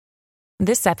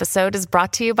This episode is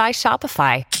brought to you by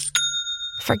Shopify.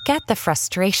 Forget the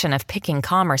frustration of picking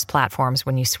commerce platforms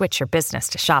when you switch your business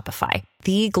to Shopify,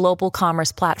 the global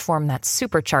commerce platform that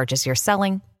supercharges your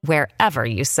selling wherever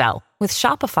you sell. With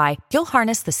Shopify, you'll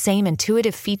harness the same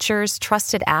intuitive features,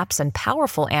 trusted apps, and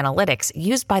powerful analytics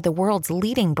used by the world's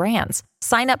leading brands.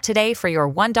 Sign up today for your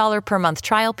 $1 per month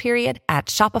trial period at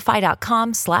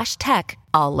shopify.com/tech,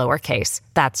 all lowercase.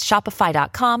 That's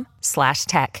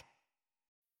shopify.com/tech.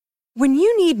 When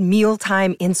you need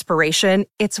mealtime inspiration,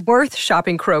 it's worth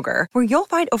shopping Kroger, where you'll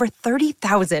find over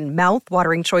 30,000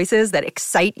 mouth-watering choices that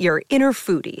excite your inner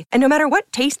foodie. And no matter what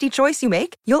tasty choice you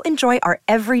make, you'll enjoy our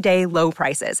everyday low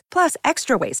prices, plus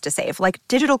extra ways to save, like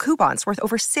digital coupons worth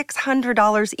over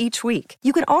 $600 each week.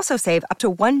 You can also save up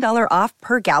to $1 off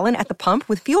per gallon at the pump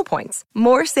with fuel points.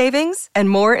 More savings and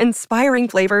more inspiring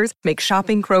flavors make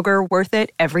shopping Kroger worth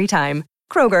it every time.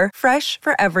 Kroger, fresh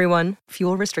for everyone.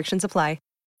 Fuel restrictions apply.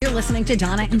 You're listening to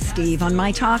Donna and Steve on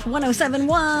My Talk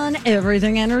 107.1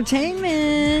 Everything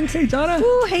Entertainment. Hey, Donna.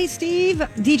 Ooh, hey, Steve.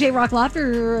 DJ Rock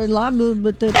Lobster. I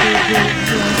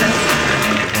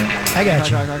got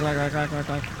you.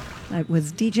 That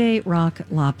was DJ Rock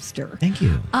Lobster. Thank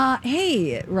you.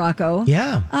 Hey, Rocco.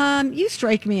 Yeah. You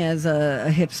strike me as a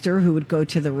hipster who would go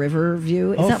to the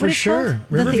Riverview. Is that for what it's sure. called?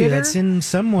 Riverview. That's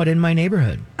somewhat in my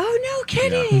neighborhood. Oh, no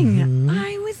kidding. Yeah. Mm-hmm.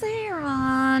 I was there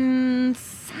on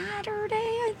Saturday,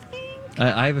 I think.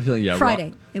 I have a feeling, yeah.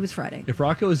 Friday. It was Friday. If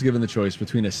Rocco is given the choice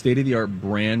between a state-of-the-art,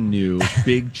 brand new,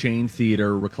 big chain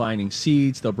theater, reclining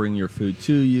seats, they'll bring your food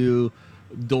to you,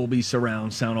 Dolby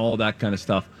surround sound, all that kind of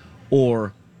stuff,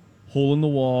 or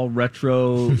hole-in-the-wall,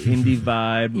 retro, indie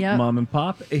vibe, mom and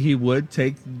pop, he would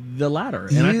take the latter.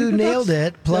 And you nailed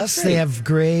it. Plus, they have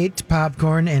great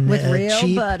popcorn and with real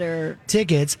cheap butter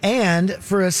tickets. And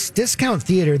for a discount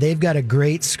theater, they've got a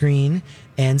great screen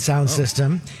and sound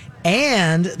system.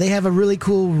 And they have a really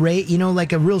cool rate,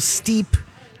 like a real steep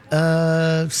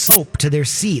slope to their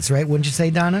seats, right? Wouldn't you say,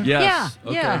 Donna? Yes.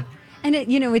 Yeah, yeah. And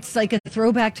it's like a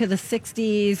throwback to the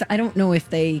 60s. I don't know if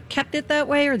they kept it that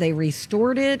way or they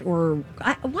restored it, or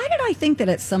why did I think that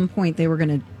at some point they were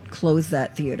going to close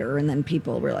that theater and then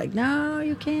people were like, no,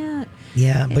 you can't.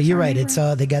 Yeah, but you're right. It's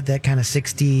they got that kind of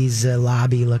 60s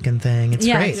lobby looking thing. It's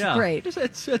great. It's great.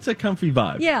 It's a comfy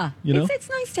vibe. Yeah. It's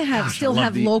nice to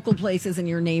have local places in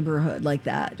your neighborhood like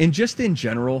that. And just in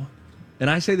general,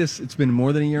 and I say this, it's been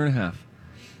more than a year and a half,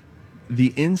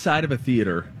 the inside of a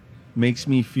theater makes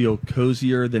me feel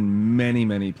cozier than many,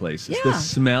 many places. Yeah. The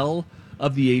smell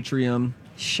of the atrium.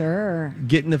 Sure.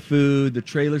 Getting the food, the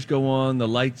trailers go on, the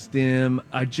lights dim.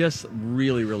 I just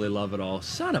really, really love it all.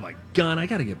 Son of a gun, I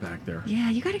got to get back there.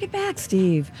 Yeah, you got to get back,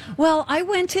 Steve. Well, I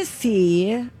went to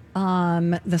see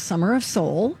The Summer of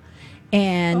Soul,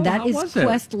 and that is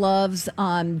Questlove's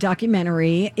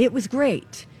documentary. It was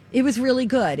great. It was really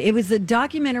good. It was a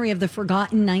documentary of the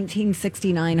forgotten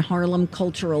 1969 Harlem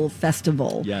Cultural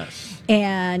Festival. Yes.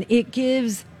 And it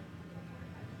gives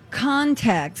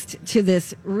context to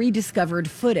this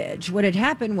rediscovered footage. What had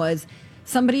happened was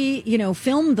somebody,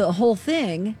 filmed the whole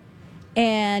thing,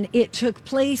 and it took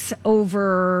place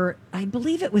over, I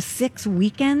believe it was 6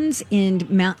 weekends in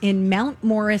Mount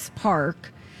Morris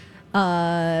Park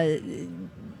in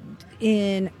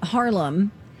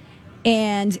Harlem.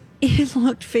 And it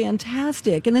looked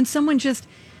fantastic. And then someone just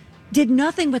did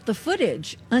nothing with the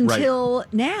footage until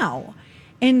now.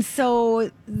 And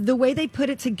so the way they put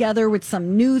it together with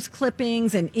some news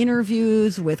clippings and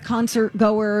interviews with concert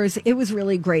goers, it was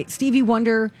really great. Stevie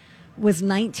Wonder was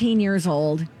 19 years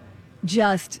old,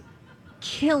 just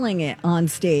killing it on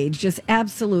stage, just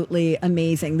absolutely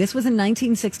amazing. This was in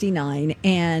 1969.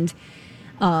 And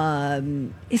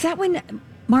is that when Dr.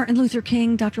 Martin Luther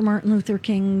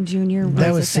King Jr.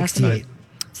 That was 68.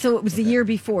 So it was the year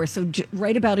before, so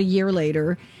right about a year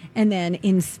later. And then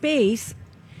in space,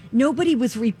 nobody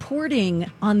was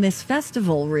reporting on this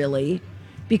festival, really,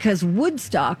 because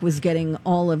Woodstock was getting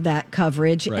all of that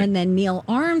coverage. Right. And then Neil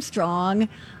Armstrong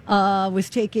was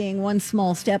taking one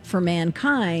small step for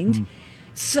mankind. Mm.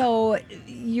 So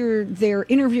they're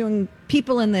interviewing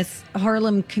people in this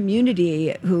Harlem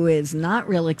community who is not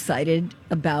real excited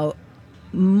about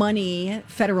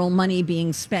federal money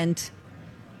being spent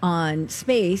on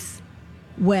space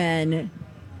when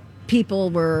people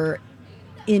were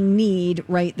in need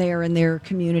right there in their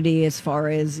community as far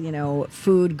as,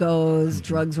 food goes,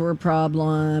 drugs were a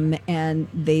problem, and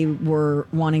they were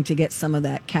wanting to get some of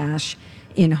that cash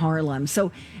in Harlem.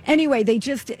 So anyway, they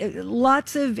just,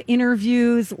 lots of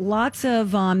interviews, lots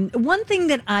of, one thing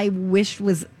that I wish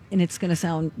was, and it's going to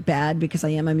sound bad because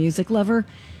I am a music lover,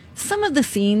 some of the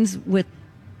scenes with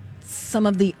some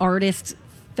of the artists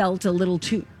felt a little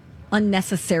too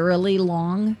unnecessarily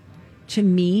long to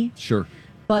me. Sure.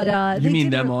 But You mean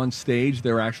them on stage,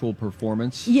 their actual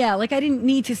performance? Yeah, like I didn't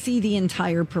need to see the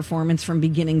entire performance from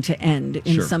beginning to end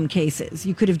in Sure. some cases.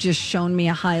 You could have just shown me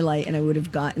a highlight and I would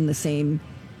have gotten the same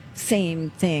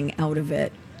thing out of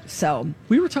it. So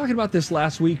We were talking about this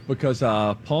last week because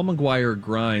Paul McGuire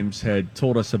Grimes had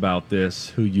told us about this,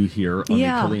 who you hear on the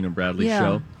Colleen and Bradley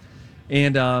show.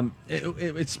 And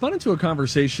it spun into a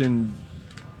conversation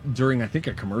during, I think,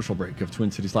 a commercial break of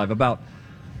Twin Cities Live about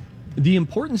the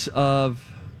importance of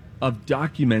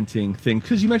documenting things.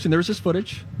 Because you mentioned there was this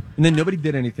footage, and then nobody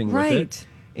did anything with it.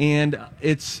 And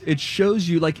it shows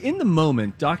you, like, in the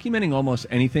moment, documenting almost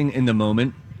anything in the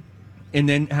moment, and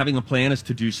then having a plan is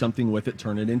to do something with it,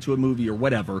 turn it into a movie or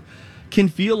whatever, can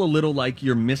feel a little like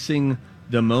you're missing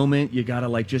the moment. You got to,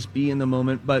 like, just be in the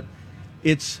moment. But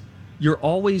you're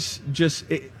always just...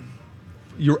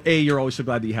 You're always so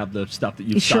glad that you have the stuff that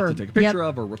you've stopped to take a picture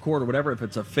of or record or whatever, if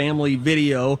it's a family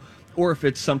video or if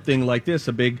it's something like this,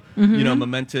 a big,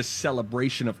 momentous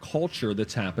celebration of culture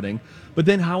that's happening. But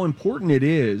then how important it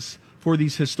is for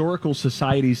these historical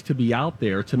societies to be out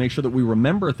there to make sure that we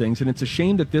remember things. And it's a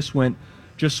shame that this went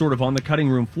just sort of on the cutting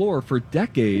room floor for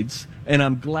decades. And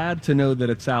I'm glad to know that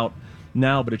it's out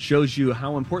now, but it shows you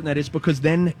how important that is, because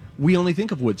then we only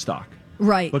think of Woodstock.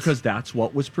 Right. Because that's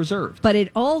what was preserved. But it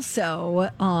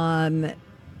also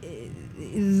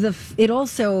it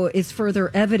also is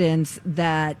further evidence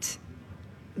that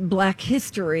Black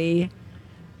history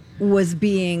was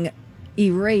being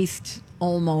erased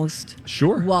almost.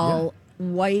 Sure. While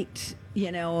white,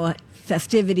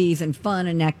 festivities and fun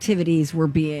and activities were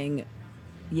being,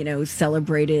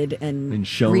 celebrated and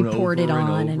shown reported over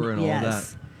on and over and all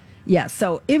that. Yeah,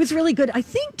 so it was really good. I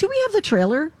think, do we have the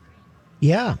trailer?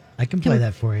 Yeah, I can play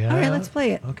that for you. All right, let's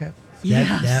play it. Okay.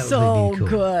 That so would be cool.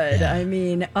 good. Yeah. I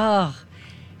mean,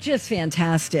 just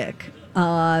fantastic.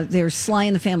 There's Sly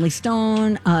and the Family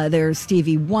Stone. There's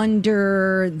Stevie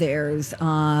Wonder. There's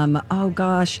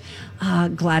Gladys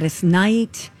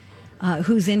Knight,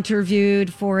 who's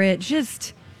interviewed for it.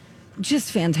 Just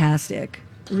fantastic.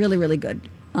 Really, really good.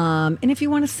 And if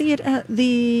you want to see it at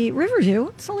the Riverview,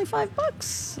 it's only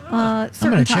 $5. I'm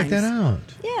going to check that out.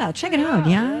 Yeah, check it out.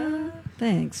 Yeah.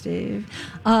 Thanks, Steve.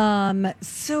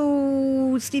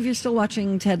 So, Steve, you're still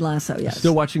watching Ted Lasso, yes?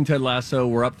 Still watching Ted Lasso.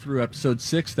 We're up through episode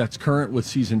 6. That's current with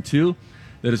season 2.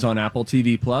 That is on Apple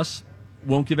TV Plus.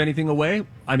 Won't give anything away.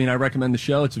 I mean, I recommend the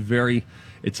show. It's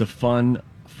a fun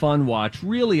watch,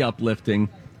 really uplifting.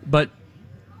 But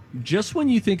just when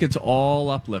you think it's all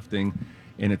uplifting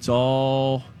and it's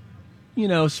all,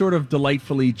 sort of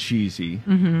delightfully cheesy.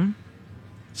 Mm-hmm.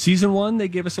 Season 1, they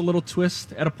gave us a little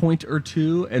twist at a point or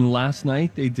two, and last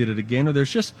night they did it again. Or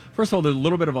there's just, first of all, there's a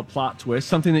little bit of a plot twist,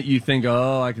 something that you think,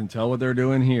 I can tell what they're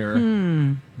doing here.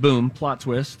 Boom, plot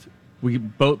twist. We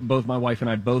both my wife and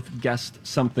I both guessed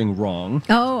something wrong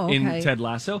in Ted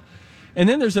Lasso. And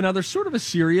then there's another sort of a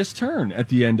serious turn at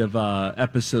the end of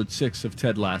episode 6 of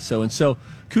Ted Lasso. And so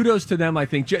kudos to them. I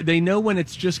think they know when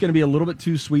it's just going to be a little bit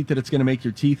too sweet that it's going to make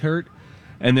your teeth hurt.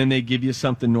 And then they give you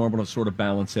something normal to sort of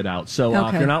balance it out. So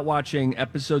if you're not watching,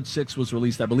 episode 6 was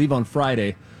released, I believe, on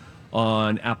Friday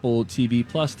on Apple TV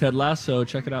Plus. Ted Lasso.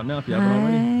 Check it out now if you haven't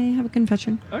already. I have a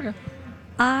confession. Okay.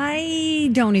 I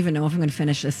don't even know if I'm going to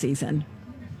finish this season.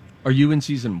 Are you in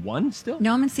season 1 still?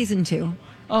 No, I'm in season 2.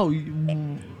 Oh.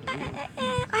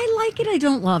 I like it. I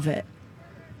don't love it.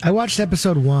 I watched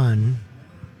episode 1.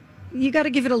 You got to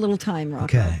give it a little time, Rocco.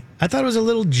 Okay. I thought it was a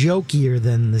little jokier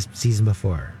than the season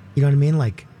before. You know what I mean?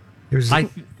 Like, there's...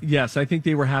 Yes, I think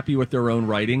they were happy with their own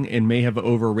writing and may have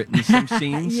overwritten some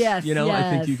scenes. Yes. I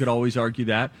think you could always argue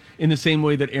that. In the same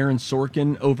way that Aaron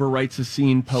Sorkin overwrites a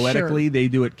scene poetically, they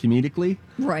do it comedically.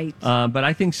 Right. But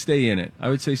I think stay in it. I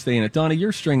would say stay in it. Donna,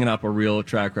 you're stringing up a real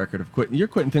track record of quitting. You're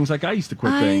quitting things like I used to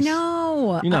quit things. I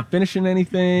know. You're not finishing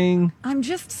anything. I'm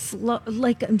just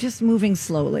I'm just moving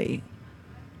slowly.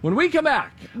 When we come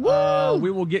back, we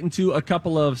will get into a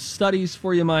couple of studies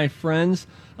for you, my friends.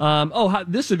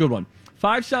 This is a good one.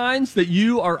 5 signs that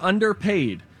you are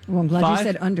underpaid. Well, I'm glad you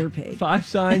said underpaid. 5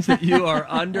 signs that you are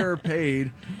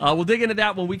underpaid. We'll dig into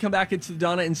that when we come back into the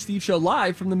Donna and Steve show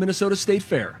live from the Minnesota State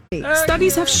Fair.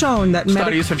 Studies have shown that the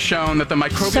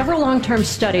microbial... Several long-term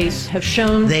studies have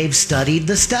shown... They've studied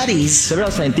the studies.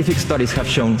 Several scientific studies have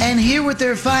shown... And here with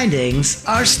their findings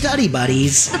are study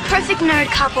buddies... The perfect nerd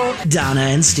couple. Donna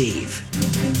and Steve.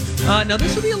 Now,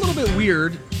 this will be a little bit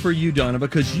weird for you, Donna,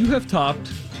 because you have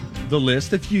topped the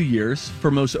list a few years for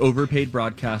most overpaid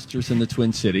broadcasters in the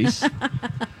Twin Cities.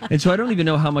 And so I don't even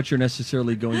know how much you're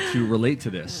necessarily going to relate to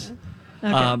this.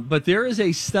 Okay. But there is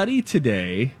a study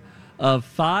today of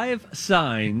 5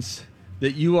 signs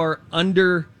that you are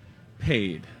underpaid.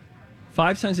 underpaid.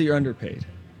 5 signs that you're underpaid.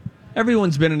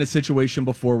 Everyone's been in a situation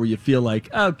before where you feel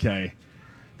like, okay,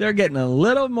 they're getting a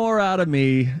little more out of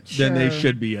me than they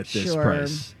should be at this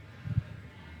price.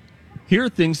 Here are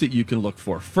things that you can look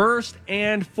for. First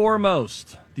and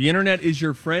foremost, the internet is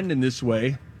your friend in this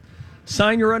way.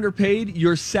 Sign you're underpaid.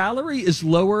 Your salary is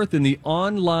lower than the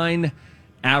online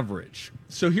average.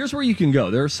 So here's where you can go.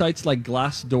 There are sites like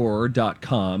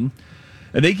Glassdoor.com,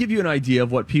 and they give you an idea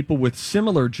of what people with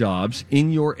similar jobs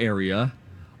in your area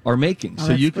are making.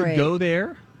 So you could go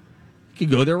there. You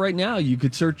could go there right now. You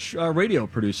could search radio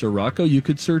producer Rocco. You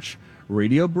could search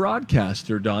radio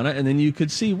broadcaster Donna, and then you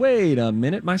could see, wait a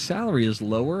minute, my salary is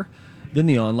lower than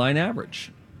the online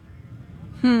average.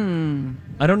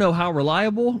 I don't know how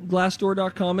reliable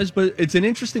Glassdoor.com is, but it's an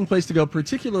interesting place to go,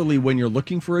 particularly when you're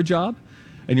looking for a job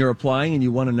and you're applying and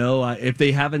you want to know if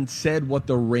they haven't said what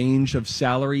the range of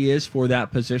salary is for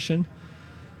that position.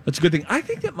 That's a good thing. I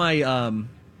think that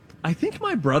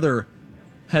my brother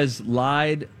has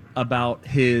lied about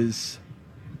his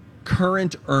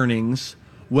current earnings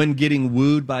when getting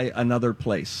wooed by another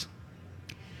place.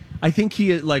 I think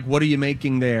he is like, what are you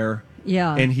making there?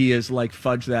 Yeah. And he has like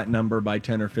fudged that number by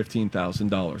 $10,000 or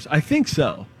 $15,000. I think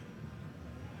so.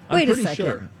 Wait a second.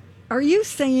 Sure. Are you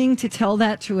saying to tell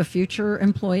that to a future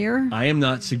employer? I am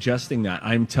not suggesting that.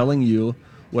 I'm telling you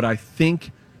what I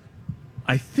think.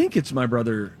 I think it's my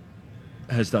brother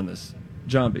has done this.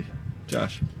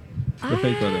 Josh, the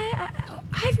fake brother.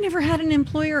 I've never had an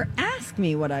employer ask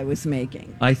me what I was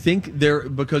making. I think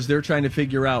because they're trying to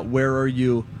figure out where are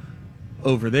you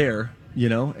over there,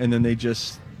 and then they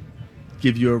just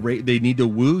give you a rate. They need to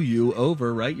woo you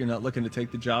over, right? You're not looking to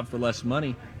take the job for less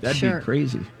money. That'd be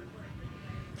crazy,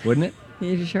 wouldn't it?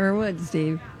 You sure would,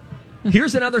 Steve.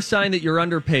 Here's another sign that you're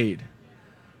underpaid.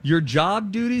 Your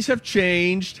job duties have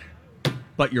changed,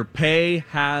 but your pay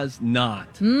has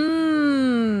not.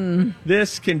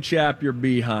 This can chap your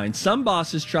behind. Some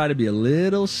bosses try to be a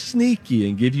little sneaky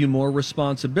and give you more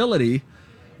responsibility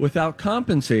without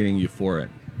compensating you for it.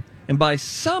 And by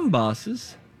some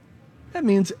bosses, that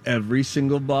means every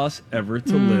single boss ever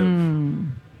to live.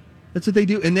 That's what they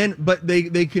do. And then, but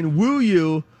they can woo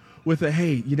you with a,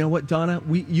 hey, you know what, Donna?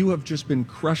 You have just been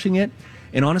crushing it.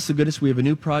 And honest to goodness, we have a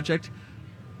new project.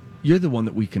 You're the one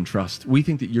that we can trust. We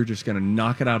think that you're just going to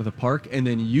knock it out of the park. And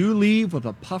then you leave with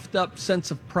a puffed up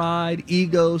sense of pride,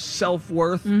 ego,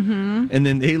 self-worth. And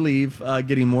then they leave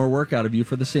getting more work out of you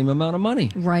for the same amount of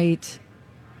money. Right.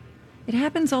 It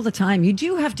happens all the time. You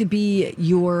do have to be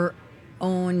your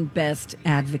own best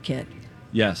advocate.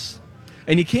 Yes.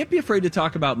 And you can't be afraid to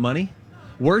talk about money.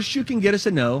 Worst you can get is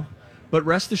a no. But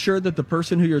rest assured that the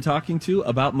person who you're talking to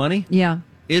about money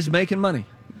is making money.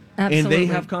 Absolutely. And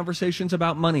they have conversations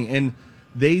about money. And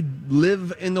they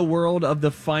live in the world of the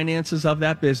finances of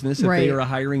that business if they are a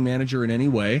hiring manager in any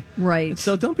way. Right. And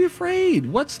so don't be afraid.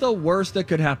 What's the worst that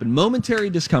could happen?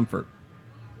 Momentary discomfort.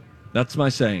 That's my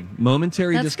saying.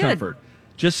 Momentary discomfort.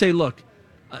 Good. Just say, look,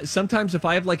 sometimes if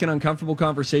I have like an uncomfortable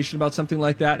conversation about something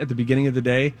like that at the beginning of the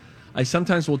day, I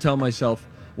sometimes will tell myself,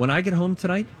 when I get home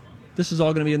tonight, this is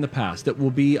all going to be in the past. It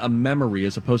will be a memory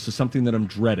as opposed to something that I'm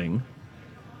dreading.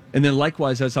 And then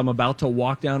likewise, as I'm about to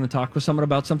walk down and talk with someone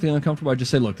about something uncomfortable, I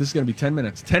just say, look, this is going to be 10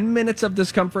 minutes. 10 minutes of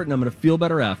discomfort, and I'm going to feel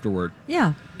better afterward.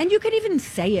 Yeah. And you could even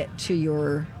say it to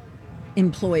your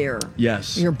employer.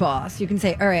 Yes. Your boss. You can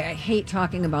say, all right, I hate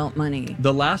talking about money.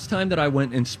 The last time that I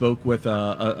went and spoke with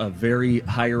a very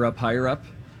higher up,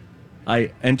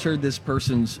 I entered this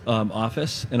person's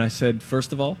office, and I said,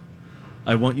 first of all,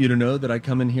 I want you to know that I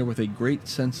come in here with a great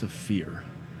sense of fear.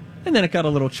 And then it got a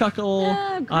little chuckle.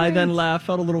 I then laughed,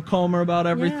 felt a little calmer about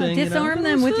everything. Yeah, disarm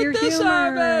them with your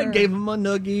humor. Gave them a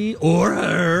noogie or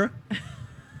her.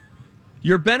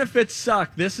 Your benefits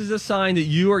suck. This is a sign that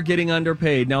you are getting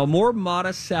underpaid. Now, a more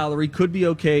modest salary could be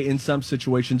okay in some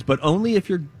situations, but only if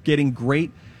you're getting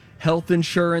great health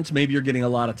insurance. Maybe you're getting a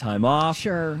lot of time off.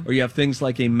 Sure. Or you have things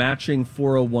like a matching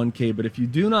 401k. But if you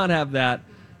do not have that,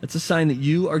 it's a sign that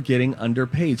you are getting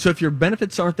underpaid. So if your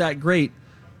benefits aren't that great,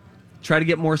 try to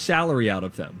get more salary out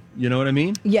of them. You know what I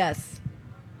mean? Yes.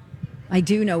 I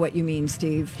do know what you mean,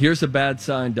 Steve. Here's a bad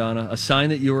sign, Donna. A sign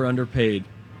that you are underpaid.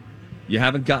 You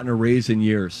haven't gotten a raise in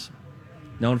years.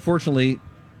 Now, unfortunately,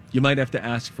 you might have to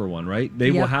ask for one, right?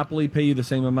 They will happily pay you the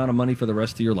same amount of money for the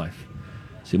rest of your life.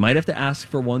 So you might have to ask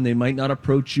for one. They might not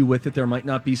approach you with it. There might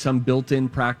not be some built-in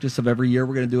practice of every year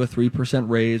we're going to do a 3%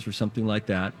 raise or something like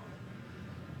that.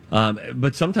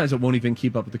 But sometimes it won't even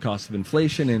keep up with the cost of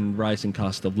inflation and rising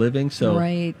cost of living.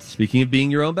 So speaking of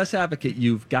being your own best advocate,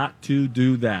 you've got to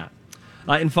do that.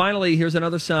 And finally, here's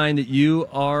another sign that you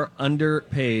are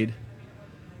underpaid.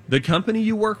 The company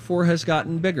you work for has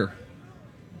gotten bigger.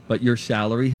 but your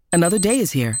salary. Another day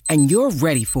is here, and you're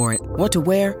ready for it. What to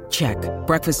wear? Check.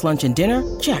 Breakfast, lunch, and dinner?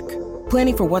 Check.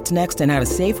 Planning for what's next and how to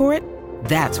save for it?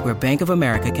 That's where Bank of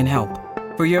America can help.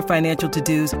 For your financial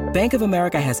to-dos, Bank of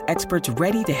America has experts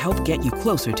ready to help get you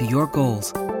closer to your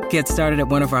goals. Get started at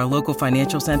one of our local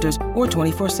financial centers or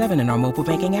 24/7 in our mobile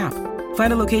banking app.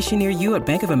 Find a location near you at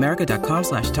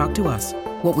bankofamerica.com/talktous.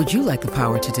 What would you like the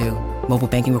power to do? Mobile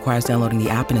banking requires downloading the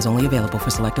app and is only available for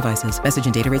select devices. Message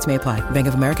and data rates may apply. Bank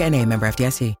of America N.A., member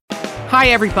FDIC. Hi,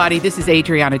 everybody. This is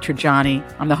Adriana Trajani.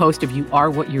 I'm the host of You Are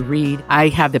What You Read. I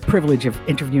have the privilege of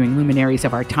interviewing luminaries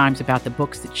of our times about the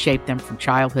books that shaped them from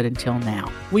childhood until now.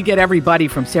 We get everybody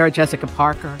from Sarah Jessica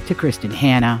Parker to Kristen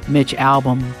Hanna, Mitch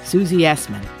Albom, Susie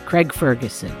Essman, Craig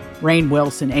Ferguson, Rainn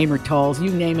Wilson, Amor Tolls,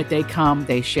 you name it, they come,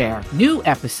 they share. New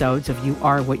episodes of You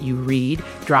Are What You Read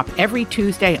drop every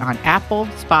Tuesday on Apple,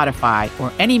 Spotify,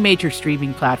 or any major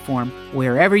streaming platform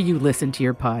wherever you listen to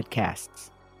your podcasts.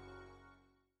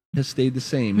 Has stayed the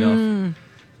same. Now,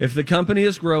 if the company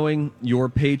is growing, your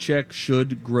paycheck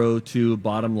should grow to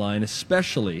bottom line,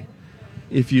 especially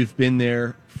if you've been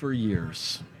there for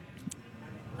years.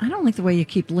 I don't like the way you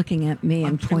keep looking at me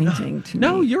and pointing to me.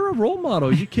 No, you're a role model.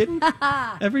 Are you kidding?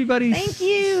 Everybody Thank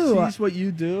you. sees what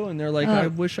you do, and they're like, I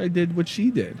wish I did what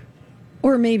she did.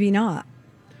 Or maybe not.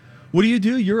 What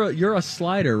do? You're a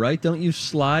slider, right? Don't you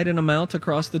slide an amount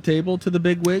across the table to the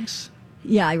big wigs?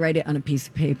 Yeah, I write it on a piece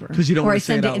of paper. Because you don't want to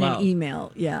say it out Or I send it in loud. an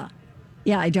email. Yeah.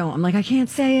 Yeah, I don't. I'm like, I can't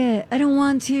say it. I don't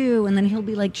want to. And then he'll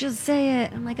be like, just say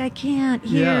it. I'm like, I can't.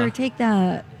 Here, take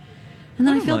that. And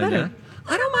then I feel better. That.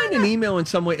 I don't mind an email in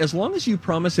some way, as long as you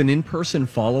promise an in-person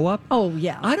follow-up. Oh,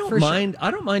 yeah. I don't mind. Sure.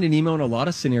 I don't mind an email in a lot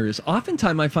of scenarios.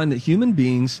 Oftentimes, I find that human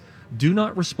beings do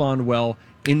not respond well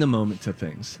in the moment to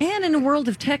things. And in a world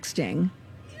of texting,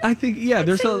 I think,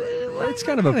 it's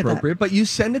kind of appropriate. But you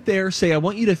send it there, say, I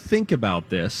want you to think about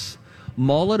this,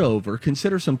 mull it over,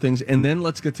 consider some things, and then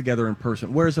let's get together in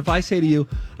person. Whereas if I say to you,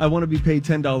 I want to be paid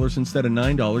 $10 instead of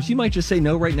 $9, you might just say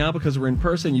no right now because we're in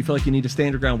person. You feel like you need to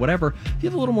stand your ground, whatever. If you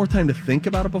have a little more time to think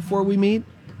about it before we meet,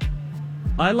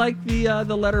 I like the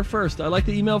letter first. I like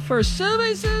the email first.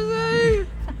 Somebody says,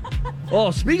 oh,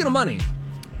 speaking of money,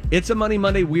 it's a Money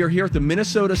Monday. We are here at the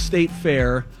Minnesota State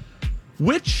Fair.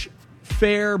 Which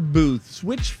fair booths,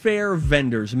 which fair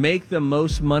vendors make the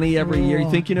most money every year? You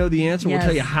think you know the answer? Yes. We'll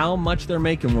tell you how much they're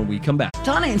making when we come back.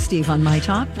 Donna and Steve on My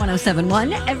Talk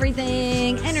 107.1,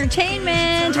 Everything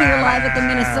Entertainment. We were live at the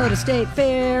Minnesota State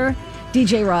Fair.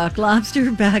 DJ Rock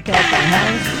Lobster back at the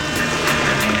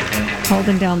house,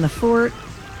 holding down the fort.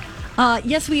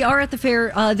 Yes, we are at the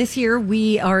fair this year.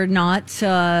 We are not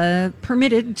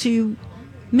permitted to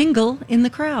mingle in the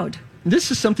crowd.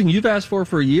 This is something you've asked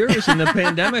for years, and the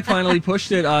pandemic finally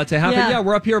pushed it to happen. Yeah,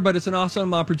 we're up here, but it's an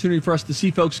awesome opportunity for us to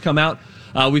see folks come out.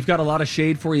 We've got a lot of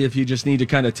shade for you if you just need to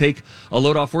kind of take a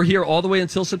load off. We're here all the way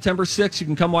until September 6th. You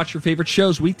can come watch your favorite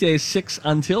shows weekdays 6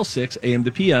 until 6 a.m.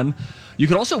 to p.m. You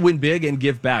can also win big and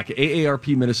give back.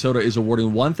 AARP Minnesota is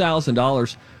awarding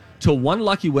 $1,000 to one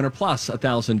lucky winner, plus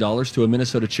 $1,000 to a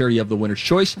Minnesota charity of the winner's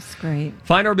choice. That's great.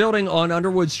 Find our building on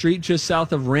Underwood Street, just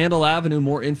south of Randall Avenue.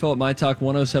 More info at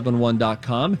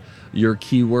mytalk1071.com. Your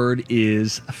keyword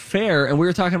is fair. And we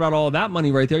were talking about all of that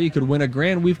money right there. You could win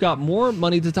 $1,000. We've got more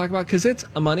money to talk about because it's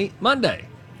a Money Monday.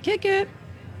 Kick it.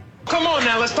 Come on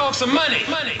now, let's talk some money.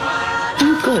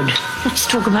 Oh, good. Let's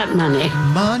talk about money.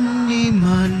 Money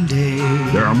Monday.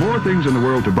 There are more things in the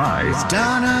world to buy It's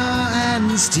Donna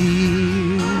and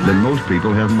Steve. than most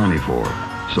people have money for.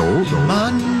 So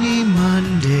Money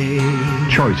Monday.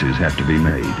 choices have to be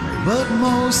made. But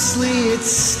mostly it's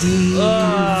Steve.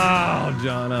 Oh,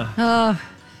 Donna. Oh,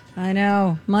 I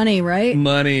know. Money, right?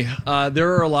 Money.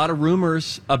 There are a lot of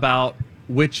rumors about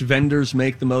which vendors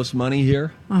make the most money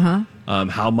here. Uh-huh.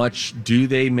 How much do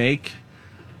they make?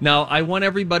 Now, I want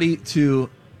everybody to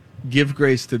give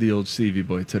grace to the old Stevie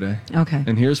boy today. Okay.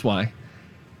 And here's why.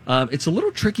 It's a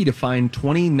little tricky to find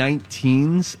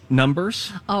 2019's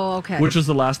numbers. Oh, okay. Which was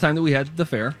the last time that we had the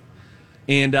fair.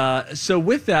 And so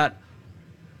with that,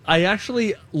 I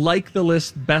actually like the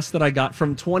list best that I got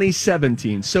from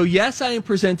 2017. So yes, I am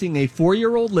presenting a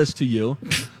 4-year-old list to you,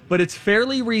 but it's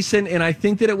fairly recent, and I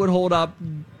think that it would hold up,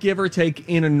 give or take,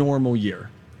 in a normal year.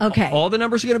 Okay. All the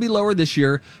numbers are going to be lower this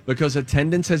year because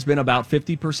attendance has been about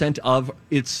 50% of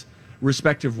its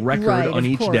respective record on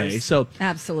each day. So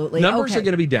absolutely, numbers are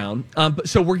going to be down.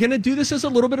 So we're going to do this as a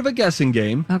little bit of a guessing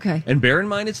game. Okay. And bear in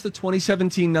mind, it's the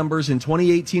 2017 numbers. In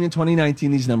 2018 and 2019,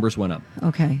 these numbers went up.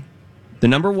 Okay. The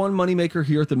number one moneymaker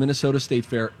here at the Minnesota State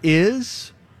Fair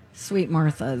is Sweet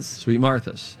Martha's. Sweet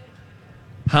Martha's.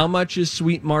 How much is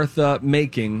Sweet Martha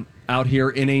making out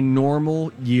here in a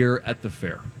normal year at the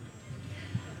fair?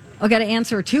 I got to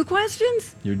answer 2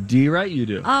 questions? You're D right, you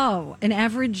do. Oh, an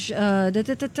average... Sweet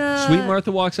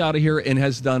Martha walks out of here and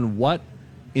has done what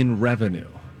in revenue?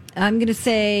 I'm going to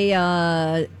say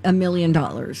 $1 million.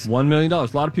 $1 million. A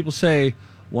lot of people say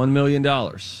 $1 million.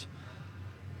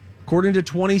 According to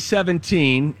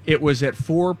 2017, it was at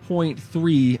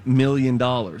 $4.3 million.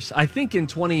 I think in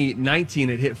 2019,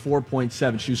 it hit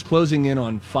 4.7. She was closing in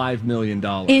on $5 million.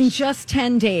 In just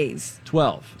 10 days.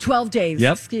 12. 12 days,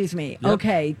 Yep. excuse me. Yep.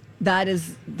 Okay,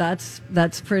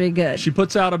 that's pretty good. She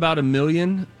puts out about 1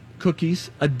 million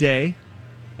cookies a day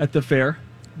at the fair.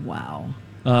 Wow.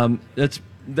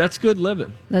 That's good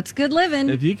living. That's good living.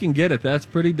 If you can get it, that's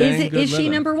pretty dang good living. Is she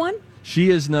number 1? She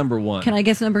is number 1. Can I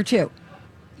guess number 2?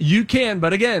 You can,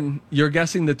 but again, you're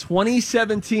guessing the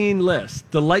 2017 list.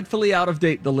 Delightfully out of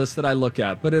date, the list that I look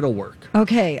at, but it'll work.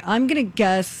 Okay, I'm going to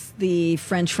guess the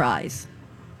French fries.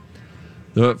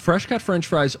 The fresh cut French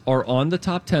fries are on the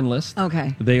top 10 list.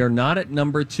 Okay. They are not at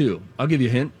number 2. I'll give you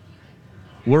a hint.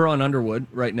 We're on Underwood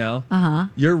right now. Uh-huh.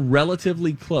 You're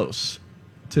relatively close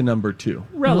to number 2.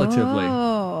 Relatively.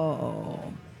 Oh.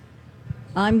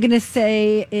 I'm going to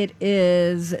say it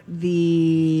is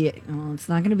it's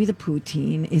not going to be the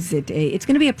poutine. It's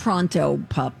going to be a pronto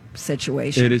pup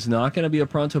situation. It is not going to be a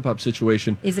pronto pup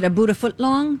situation. Is it a Buddha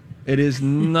footlong? It is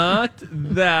not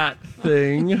that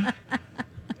thing.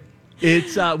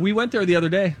 It's we went there the other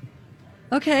day.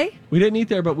 Okay. We didn't eat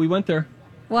there, but we went there.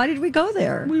 Why did we go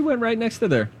there? We went right next to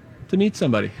there to meet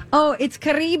somebody. Oh, it's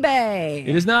Caribe.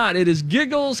 It is not. It is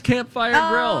Giggles Campfire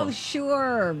Grill. Oh,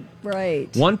 sure.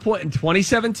 Right.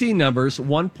 2017 numbers,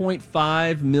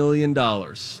 $1.5 million. I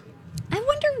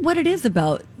wonder what it is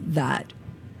about that.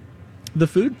 The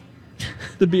food?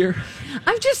 The beer?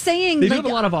 I'm just saying. They do have a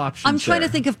lot of options. I'm trying there.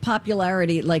 to think of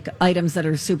popularity, like items that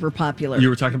are super popular. You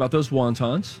were talking about those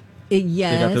wontons.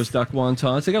 Yes. They got those duck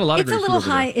wontons. They got a lot of great food over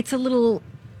there. It's a little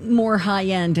more high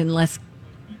end and less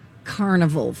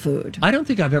carnival food. I don't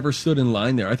think I've ever stood in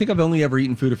line there. I think I've only ever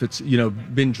eaten food if it's,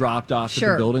 been dropped off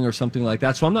at the building or something like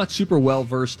that. So I'm not super well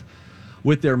versed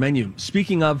with their menu.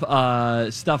 Speaking of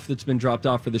stuff that's been dropped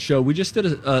off for the show, we just did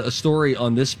a story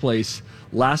on this place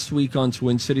last week on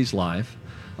Twin Cities Live.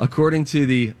 According to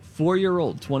the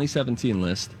 4-year-old 2017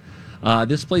 list,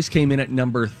 this place came in at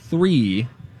number 3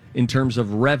 in terms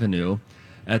of revenue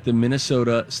at the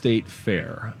Minnesota State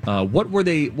Fair. What were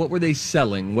they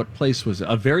selling? What place was it?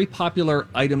 A very popular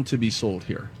item to be sold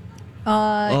here.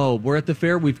 We're at the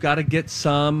fair. We've got to get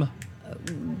some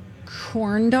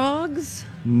corn dogs.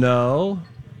 No,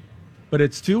 but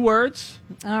it's 2 words.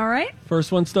 All right.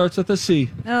 First one starts with a C.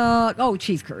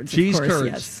 Cheese curds. Cheese of course,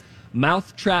 curds. Yes.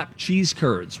 Mouthtrap cheese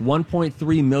curds.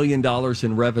 $1.3 million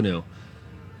in revenue.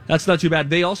 That's not too bad.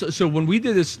 They also, so when we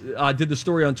did this, did the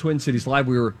story on Twin Cities Live,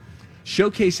 we were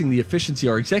showcasing the efficiency.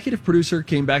 Our executive producer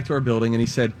came back to our building and he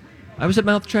said, I was at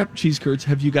Mouthtrap Cheese Curds.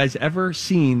 Have you guys ever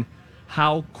seen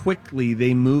how quickly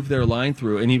they move their line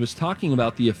through? And he was talking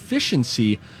about the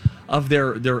efficiency of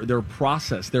their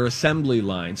process, their assembly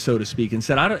line, so to speak, and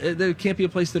said, there can't be a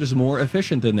place that is more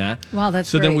efficient than that. Wow, that's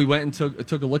so great. then we went and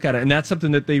took a look at it, and that's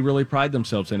something that they really pride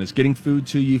themselves in, is getting food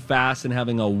to you fast and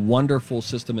having a wonderful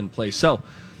system in place. So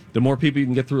the more people you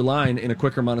can get through line in a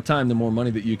quicker amount of time, the more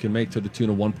money that you can make, to the tune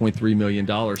of $1.3 million.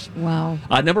 Wow.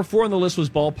 Number 4 on the list was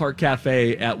Ballpark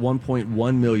Cafe at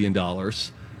 $1.1 million.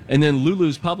 And then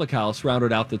Lulu's Public House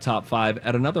rounded out the top 5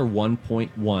 at another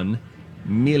 $1.1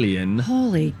 million.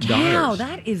 Holy cow,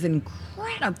 that is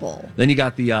incredible. Then you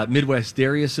got the Midwest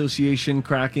Dairy Association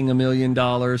cracking $1 million.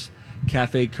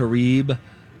 Cafe Caribe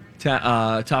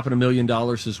topping $1 million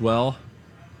as well.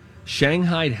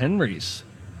 Shanghai Henry's.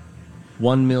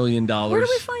 $1 million. Where do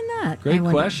we find that? Great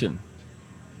question.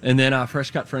 And then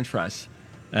Fresh Cut French Fries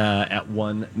at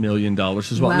 $1 million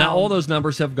as well. Wow. Now, all those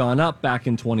numbers have gone up back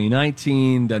in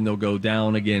 2019. Then they'll go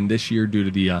down again this year due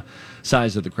to the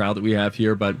size of the crowd that we have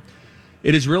here. But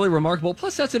it is really remarkable.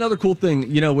 Plus, that's another cool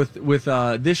thing, with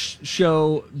this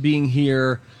show being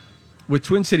here with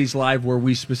Twin Cities Live, where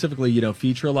we specifically,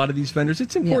 feature a lot of these vendors.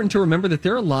 It's important to remember that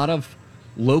there are a lot of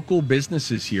local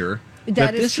businesses here.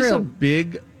 That is this true. is a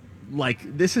big...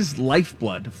 this is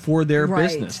lifeblood for their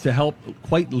business. To help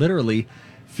quite literally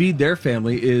feed their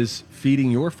family is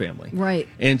feeding your family. Right.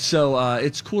 And so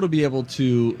it's cool to be able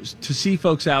to see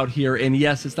folks out here. And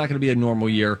yes, it's not going to be a normal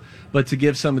year, but to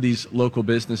give some of these local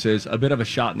businesses a bit of a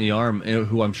shot in the arm,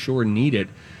 who I'm sure need it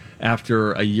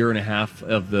after a year and a half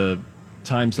of the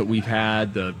times that we've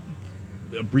had, the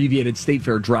abbreviated State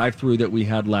Fair drive-through that we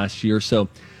had last year. So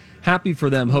happy for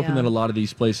them, hoping that a lot of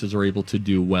these places are able to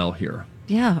do well here.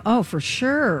 Yeah. Oh, for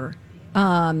sure.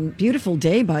 Beautiful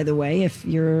day, by the way. If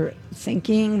you're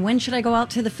thinking, when should I go out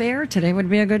to the fair? Today would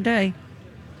be a good day.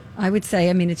 I would say.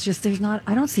 I mean, it's just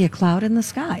I don't see a cloud in the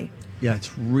sky. Yeah,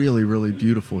 it's really, really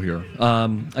beautiful here.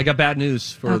 I got bad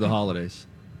news for the holidays.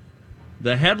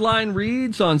 The headline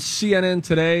reads on CNN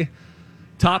today,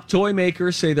 top toy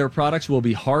makers say their products will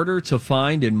be harder to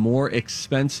find and more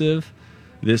expensive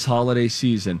this holiday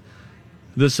season.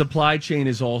 The supply chain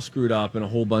is all screwed up in a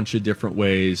whole bunch of different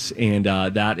ways, and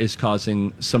that is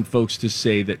causing some folks to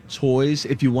say that toys,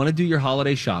 if you want to do your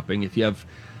holiday shopping, if you have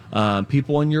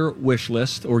people on your wish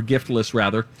list, or gift list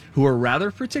rather, who are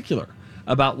rather particular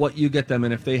about what you get them,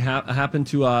 and if they happen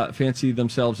to fancy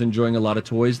themselves enjoying a lot of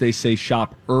toys, they say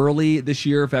shop early this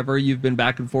year. If ever you've been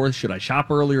back and forth, should I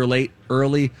shop early or late?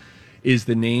 Early is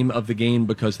the name of the game,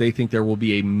 because they think there will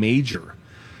be a major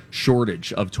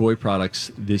shortage of toy products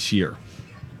this year.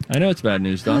 I know it's bad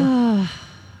news, Donna.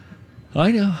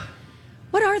 I know.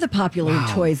 What are the popular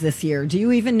toys this year? Do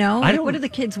you even know? What do the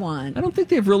kids want? I don't think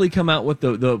they've really come out with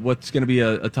the what's going to be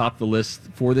atop the list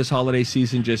for this holiday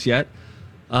season just yet.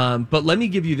 But let me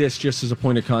give you this just as a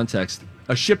point of context.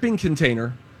 A shipping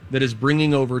container that is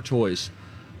bringing over toys.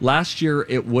 Last year,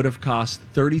 it would have cost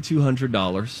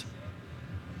 $3,200.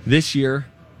 This year,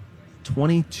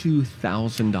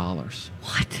 $22,000.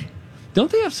 What? Don't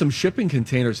they have some shipping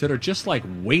containers that are just like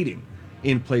waiting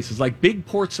in places like big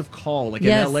ports of call, like in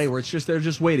LA, where they're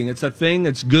just waiting? It's a thing.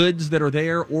 It's goods that are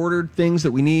there, ordered things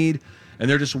that we need, and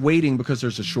they're just waiting because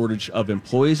there's a shortage of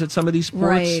employees at some of these ports.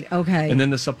 Right, okay. And then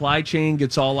the supply chain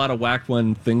gets all out of whack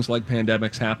when things like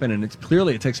pandemics happen, and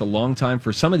it takes a long time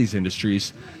for some of these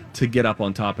industries to get up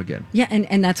on top again. Yeah,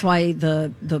 and that's why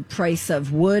the price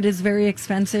of wood is very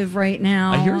expensive right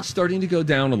now. I hear it's starting to go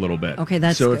down a little bit. Okay,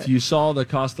 that's so good. If you saw the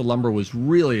cost of lumber was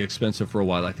really expensive for a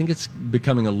while, I think it's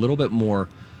becoming a little bit more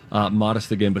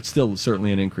modest again, but still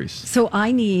certainly an increase. So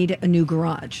I need a new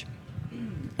garage.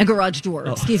 A garage door,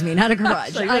 excuse me, not a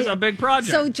garage. So that's a big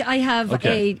project. So I have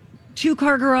a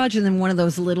 2-car garage and then one of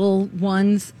those little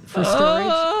ones for storage.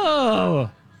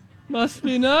 Oh, must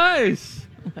be nice.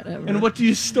 Whatever. And what do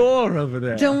you store over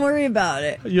there? Don't worry about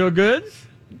it. Your goods?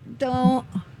 Don't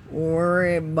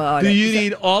worry about it. Do you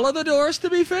need all of the doors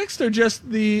to be fixed, or just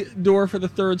the door for the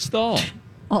third stall?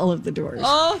 All of the doors.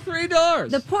 All 3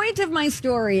 doors. The point of my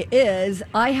story is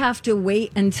I have to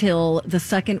wait until the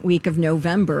second week of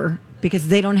November because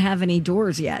they don't have any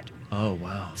doors yet. Oh,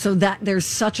 wow. So that there's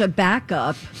such a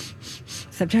backup.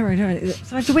 September.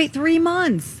 So I have to wait 3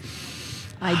 months.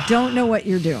 I don't know what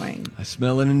you're doing. I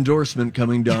smell an endorsement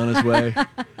coming Donna's way.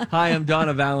 Hi, I'm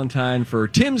Donna Valentine for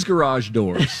Tim's Garage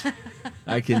Doors.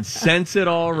 I can sense it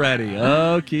already.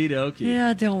 Okie dokie.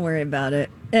 Yeah, don't worry about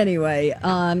it. Anyway,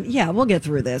 we'll get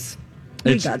through this.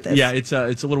 We got this. Yeah, it's a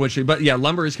little witchy. But yeah,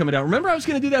 lumber is coming down. Remember, I was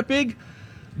going to do that big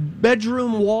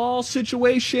bedroom wall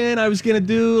situation. I was going to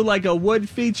do like a wood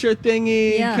feature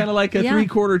thingy, kind of like a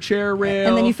 3/4 chair rail.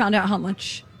 And then you found out how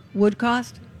much wood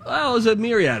cost? Well, it was a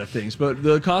myriad of things, but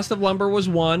the cost of lumber was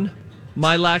one.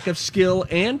 My lack of skill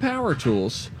and power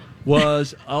tools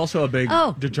was also a big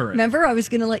deterrent. Remember, I was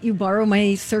going to let you borrow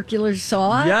my circular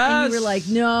saw? Yes. And you were like,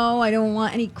 no, I don't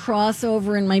want any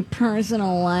crossover in my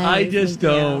personal life. I just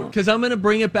don't, because I'm going to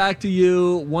bring it back to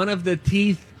you. One of the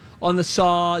teeth on the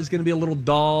saw is going to be a little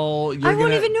dull. I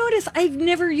won't even notice. I've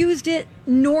never used it,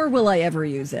 nor will I ever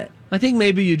use it. I think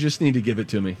maybe you just need to give it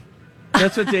to me.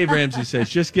 That's what Dave Ramsey says.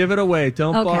 Just give it away.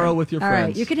 Don't borrow with your friends. All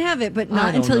right, you can have it, but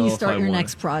not until you start your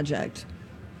next project.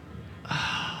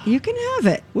 You can have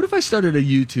it. What if I started a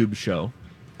YouTube show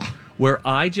where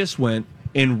I just went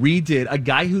and redid a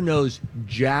guy who knows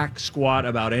jack squat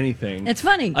about anything? It's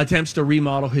funny. Attempts to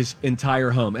remodel his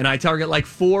entire home. And I target like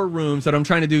 4 rooms that I'm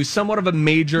trying to do somewhat of a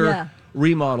major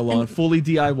remodel on, fully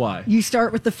DIY. You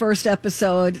start with the first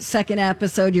episode. Second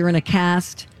episode, you're in a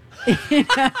cast. You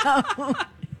know?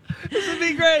 This would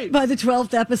be great. By the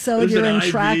 12th episode, you're in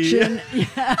traction.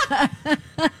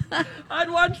 I'd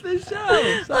watch this show.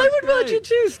 I would watch it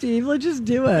too, Steve. Let's just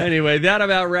do it. Anyway, that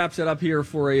about wraps it up here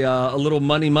for a little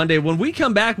Money Monday. When we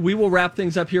come back, we will wrap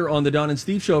things up here on the Don and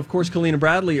Steve Show. Of course, Colleen and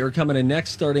Bradley are coming in next,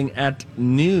 starting at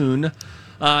noon.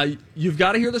 You've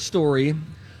got to hear the story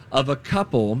of a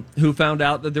couple who found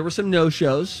out that there were some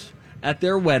no-shows at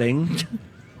their wedding.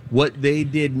 What they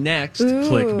did next,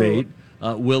 clickbait,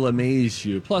 will amaze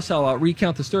you. Plus, I'll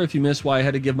recount the story if you missed why I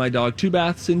had to give my dog 2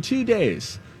 baths in 2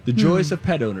 days. The joys of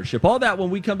pet ownership. All that when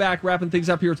we come back, wrapping things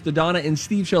up here. It's the Donna and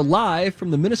Steve Show live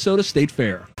from the Minnesota State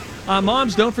Fair.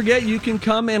 Moms, don't forget you can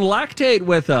come and lactate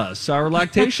with us. Our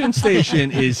lactation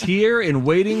station is here and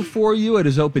waiting for you. It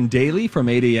is open daily from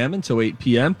 8 a.m. until 8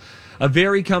 p.m. A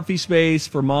very comfy space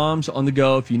for moms on the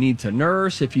go. If you need to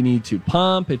nurse, if you need to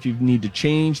pump, if you need to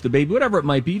change the baby, whatever it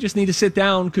might be, you just need to sit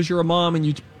down because you're a mom and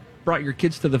you brought your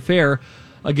kids to the fair.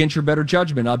 against your better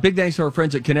judgment. Big thanks to our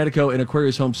friends at Connecticut and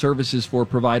Aquarius Home Services for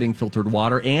providing filtered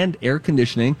water and air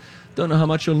conditioning. Don't know how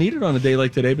much you'll need it on a day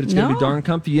like today, but it's going to be darn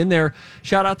comfy in there.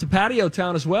 Shout out to Patio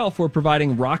Town as well for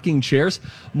providing rocking chairs.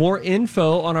 More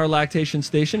info on our lactation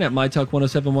station at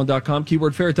mytalk1071.com.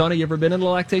 Keyword ferret. Donna, you ever been in a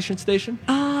lactation station?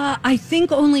 I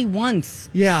think only once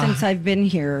since I've been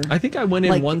here. I think I went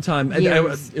in one time. And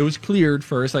it was cleared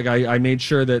first. Like I made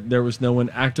sure that there was no one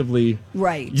actively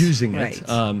using it.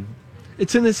 Right.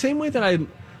 It's in the same way that I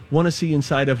want to see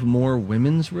inside of more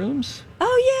women's rooms.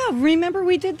 Oh, yeah. Remember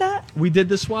we did that? We did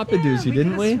the swap-a-doozy,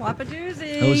 didn't we?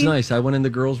 Swap-a-doozy. That was nice. I went in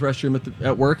the girls' restroom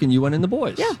at work, and you went in the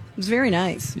boys'. Yeah, it was very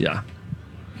nice. Yeah.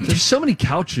 There's so many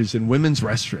couches in women's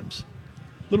restrooms.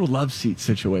 Little love seat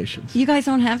situations. You guys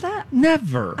don't have that?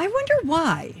 Never. I wonder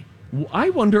why. I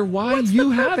wonder why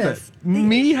you have it.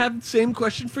 Me have the same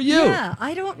question for you. Yeah,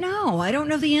 I don't know. I don't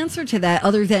know the answer to that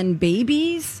other than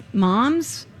babies,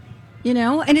 moms, you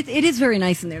know, and it is very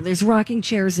nice in there. There's rocking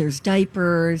chairs, there's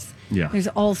diapers, there's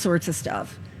all sorts of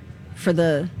stuff for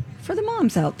the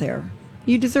moms out there.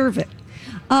 You deserve it.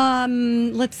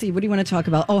 Let's see. What do you want to talk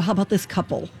about? Oh, how about this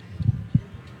couple?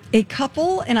 A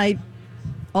couple, and I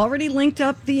already linked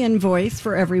up the invoice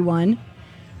for everyone.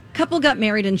 Couple got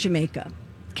married in Jamaica.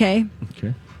 Okay.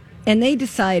 And they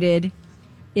decided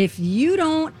if you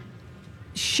don't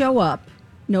show up,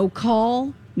 no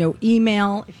call, no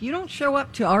email, if you don't show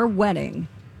up to our wedding,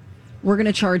 we're going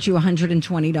to charge you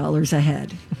 $120 a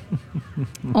head.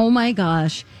 Oh my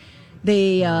gosh.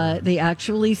 They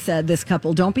actually said, this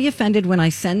couple, don't be offended when I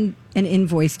send an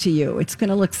invoice to you. It's going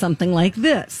to look something like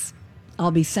this.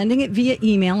 I'll be sending it via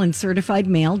email and certified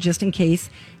mail just in case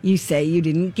you say you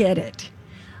didn't get it.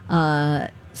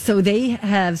 So they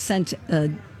have sent a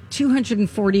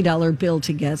 $240 bill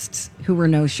to guests who were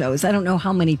no-shows. I don't know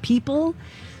how many people,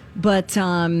 but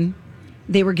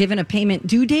they were given a payment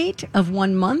due date of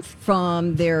 1 month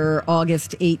from their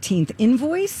August 18th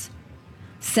invoice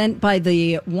sent by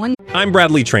the one. I'm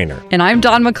Bradley Trainer. And I'm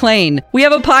Don McClain. We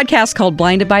have a podcast called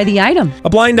Blinded by the Item.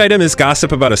 A blind item is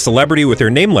gossip about a celebrity with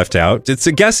their name left out. It's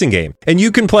a guessing game, and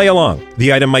you can play along.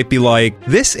 The item might be like,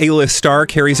 this A-list star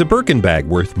carries a Birkin bag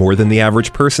worth more than the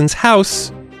average person's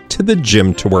house to the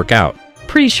gym to work out.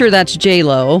 Pretty sure that's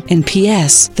J-Lo. And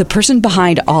P.S. the person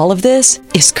behind all of this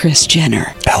is Kris Jenner,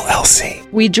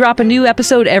 LLC. We drop a new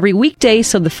episode every weekday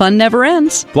so the fun never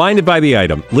ends. Blinded by the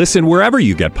Item. Listen wherever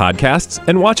you get podcasts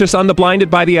and watch us on the Blinded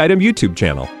by the Item YouTube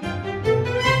channel.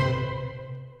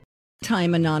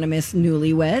 Time anonymous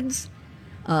newlyweds.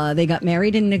 They got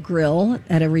married in Negril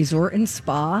at a resort and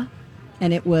spa,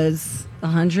 and it was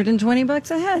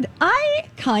 $120 a head. I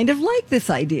kind of like this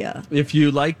idea. If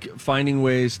you like finding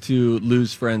ways to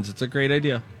lose friends, it's a great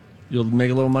idea. You'll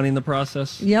make a little money in the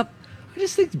process. Yep. I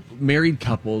just think married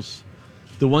couples,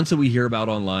 the ones that we hear about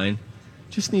online,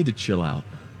 just need to chill out.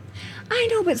 I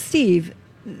know, but Steve,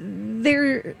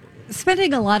 they're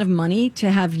spending a lot of money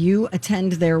to have you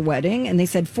attend their wedding, and they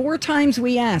said 4 times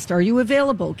we asked, are you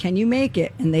available? Can you make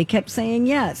it? And they kept saying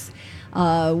yes.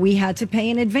 We had to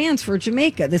pay in advance for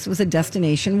Jamaica. This was a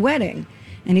destination wedding.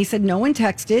 And he said, no one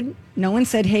texted. No one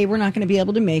said, hey, we're not going to be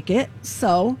able to make it.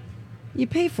 So you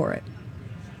pay for it.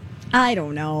 I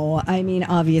don't know. I mean,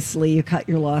 obviously, you cut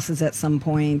your losses at some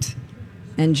point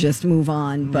and just move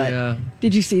on. But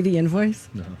Did you see the invoice?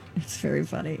 No. It's very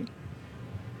funny.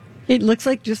 It looks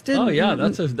like just a... Oh, yeah.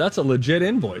 That's a legit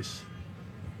invoice.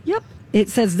 Yep. It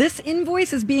says this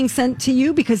invoice is being sent to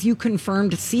you because you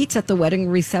confirmed seats at the wedding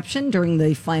reception during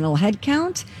the final head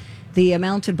count. The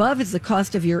amount above is the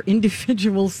cost of your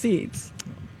individual seats.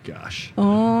 Gosh.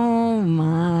 Oh,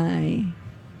 my.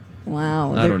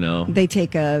 Wow. I don't know. They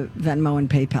take a Venmo and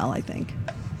PayPal, I think.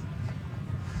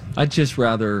 I'd just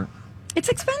rather... It's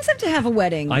expensive to have a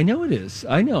wedding. I know it is.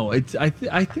 I know. I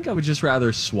think I would just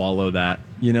rather swallow that,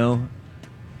 you know?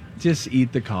 Just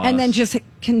eat the cost. And then just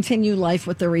continue life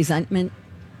with the resentment.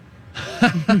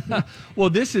 Well,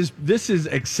 this is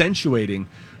accentuating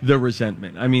the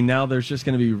resentment. I mean, now there's just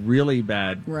going to be really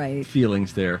bad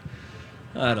feelings there.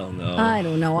 I don't know.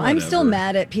 Whatever. I'm still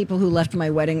mad at people who left my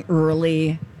wedding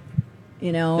early.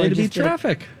 You know, they had to beat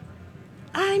traffic.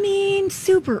 I mean,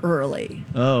 super early.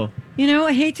 Oh. You know,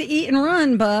 I hate to eat and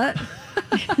run, but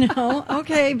you know,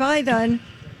 okay, bye, done.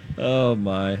 Oh,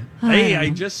 my. Hey, I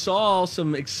just saw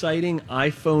some exciting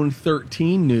iPhone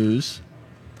 13 news.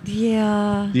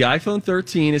 Yeah. The iPhone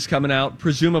 13 is coming out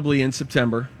presumably in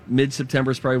September.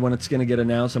 Mid-September is probably when it's going to get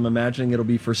announced. I'm imagining it'll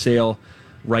be for sale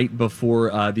right before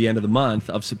the end of the month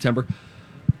of September.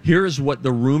 Here's what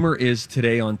the rumor is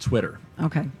today on Twitter.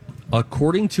 Okay.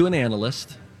 According to an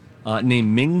analyst named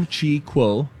Ming-Chi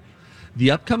Kuo, the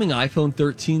upcoming iPhone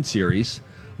 13 series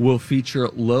will feature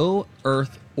low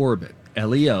Earth orbit,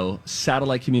 LEO,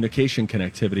 satellite communication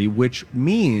connectivity, which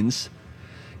means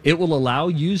it will allow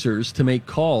users to make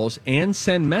calls and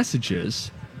send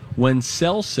messages when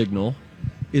cell signal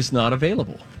is not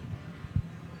available.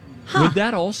 Would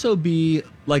that also be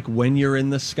like when you're in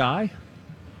the sky?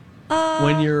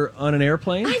 When you're on an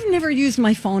airplane? I've never used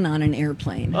my phone on an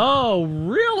airplane. Oh,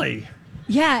 really?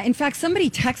 Yeah. In fact, somebody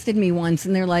texted me once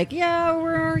and they're like, yeah,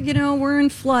 we're in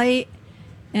flight.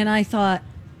 And I thought,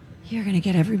 you're going to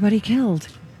get everybody killed.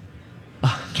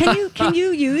 Can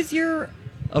you use your...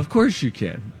 Of course you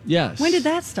can. Yes. When did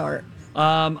that start?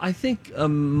 I think a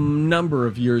number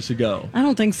of years ago. I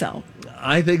don't think so.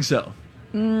 I think so.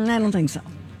 I don't think so.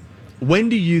 When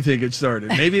do you think it started?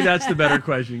 Maybe that's the better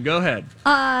question. Go ahead.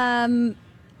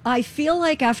 I feel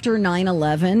like after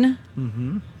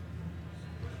 9/11,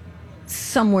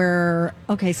 somewhere.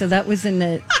 Okay, so that was in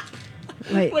the.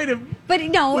 Wait, but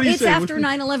no, it's after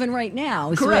 9/11 right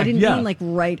now. So Correct, I didn't mean like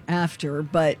right after,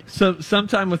 but so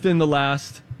sometime within the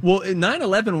last. Well, in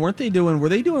 9/11, were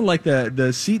they doing like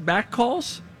the seat back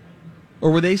calls? Or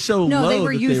were they so no, low they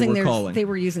were that using they were calling? They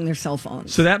were using their cell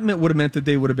phones. So that would have meant that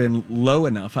they would have been low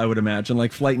enough, I would imagine.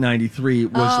 Like Flight 93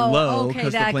 was low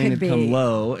because the plane had come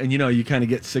low. And, you kind of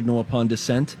get signal upon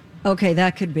descent. Okay,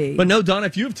 that could be. But no, Don,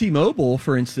 if you have T-Mobile,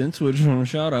 for instance, which,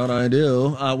 shout out, I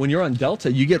do, when you're on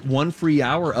Delta, you get 1 free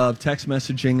hour of text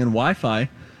messaging and Wi-Fi.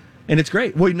 And it's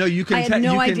great. Well, no, you can... I had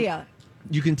no idea.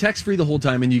 You can text free the whole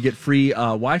time and you get free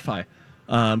Wi-Fi.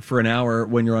 For an hour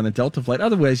when you're on a Delta flight.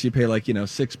 Otherwise, you pay like,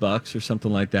 $6 or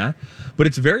something like that. But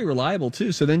it's very reliable,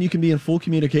 too. So then you can be in full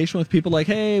communication with people like,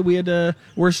 hey,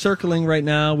 we're circling right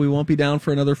now. We won't be down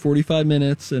for another 45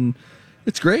 minutes. And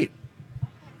it's great.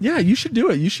 Yeah, you should do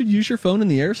it. You should use your phone in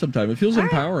the air sometime. It feels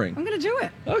empowering. I'm going to do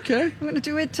it. Okay. I'm going to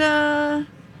do it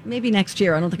maybe next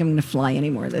year. I don't think I'm going to fly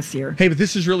anymore this year. Hey, but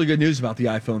this is really good news about the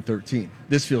iPhone 13.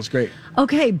 This feels great.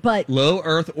 Okay, but... Low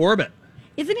Earth orbit.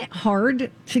 Isn't it hard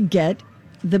to get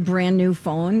the brand new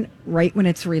phone right when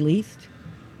it's released?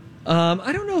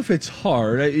 I don't know if it's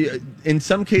hard. In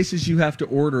some cases, you have to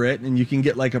order it, and you can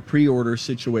get like a pre-order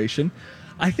situation.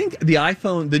 I think the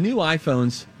new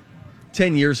iPhones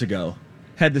 10 years ago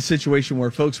had the situation where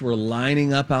folks were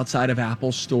lining up outside of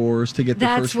Apple stores to get the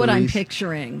first release. That's what I'm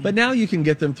picturing. But now you can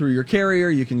get them through your carrier.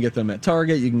 You can get them at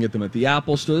Target. You can get them at the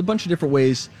Apple store. A bunch of different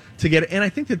ways to get it. And I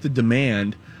think that the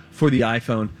demand for the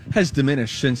iPhone has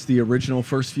diminished since the original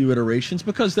first few iterations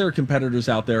because there are competitors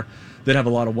out there that have a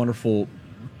lot of wonderful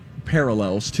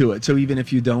parallels to it. So even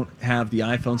if you don't have the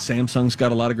iPhone, Samsung's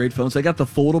got a lot of great phones. They got the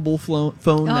foldable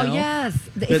phone now. Oh, yes.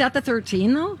 Is that the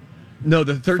 13, though? No,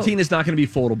 the 13 is not going to be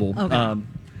foldable. Okay.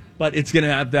 But it's going to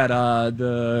have that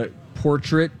the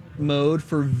portrait mode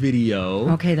for video.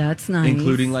 Okay, that's nice.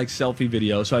 Including like selfie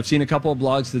video. So I've seen a couple of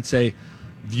blogs that say,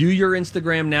 view your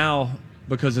Instagram now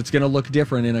because it's going to look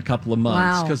different in a couple of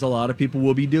months. Because a lot of people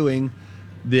will be doing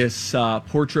this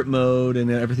portrait mode and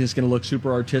everything's going to look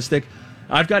super artistic.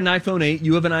 I've got an iPhone 8.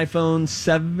 You have an iPhone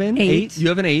 7? 8. You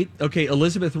have an 8. Okay,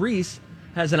 Elizabeth Reese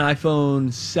has an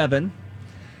iPhone 7.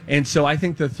 And so I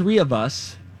think the three of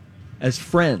us, as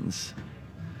friends,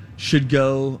 should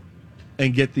go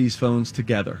and get these phones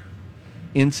together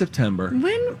in September.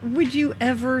 When would you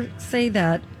ever say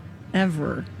that?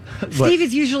 Ever? Steve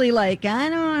is usually like, I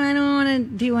don't want to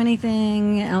do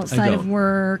anything outside of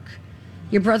work.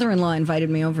 Your brother-in-law invited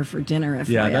me over for dinner. FYI.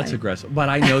 Yeah, that's aggressive. But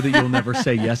I know that you'll never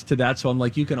say yes to that. So I'm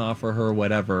like, you can offer her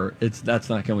whatever. That's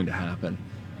not going to happen.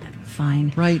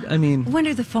 Fine. Right? I mean, when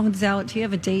are the phones out? Do you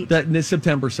have a date? This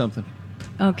September something.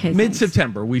 Okay.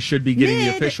 Mid-September, we should be getting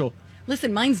the official.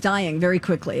 Listen, mine's dying very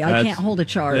quickly. I can't hold a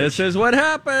charge. This is what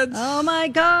happens. Oh, my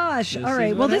gosh. All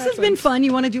right. Well, this has been fun.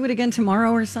 You want to do it again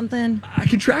tomorrow or something?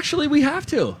 Contractually, we have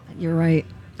to. You're right.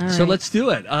 All right. So let's do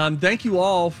it. Thank you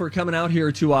all for coming out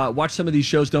here to watch some of these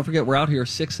shows. Don't forget, we're out here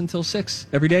 6 until 6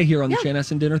 every day here on the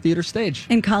Chanhassen Dinner Theater stage.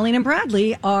 And Colleen and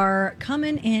Bradley are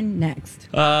coming in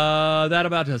next. That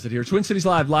about does it here. Twin Cities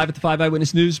Live at the 5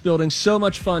 Eyewitness News Building. So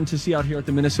much fun to see out here at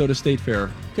the Minnesota State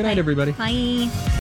Fair. Good night, everybody. Bye.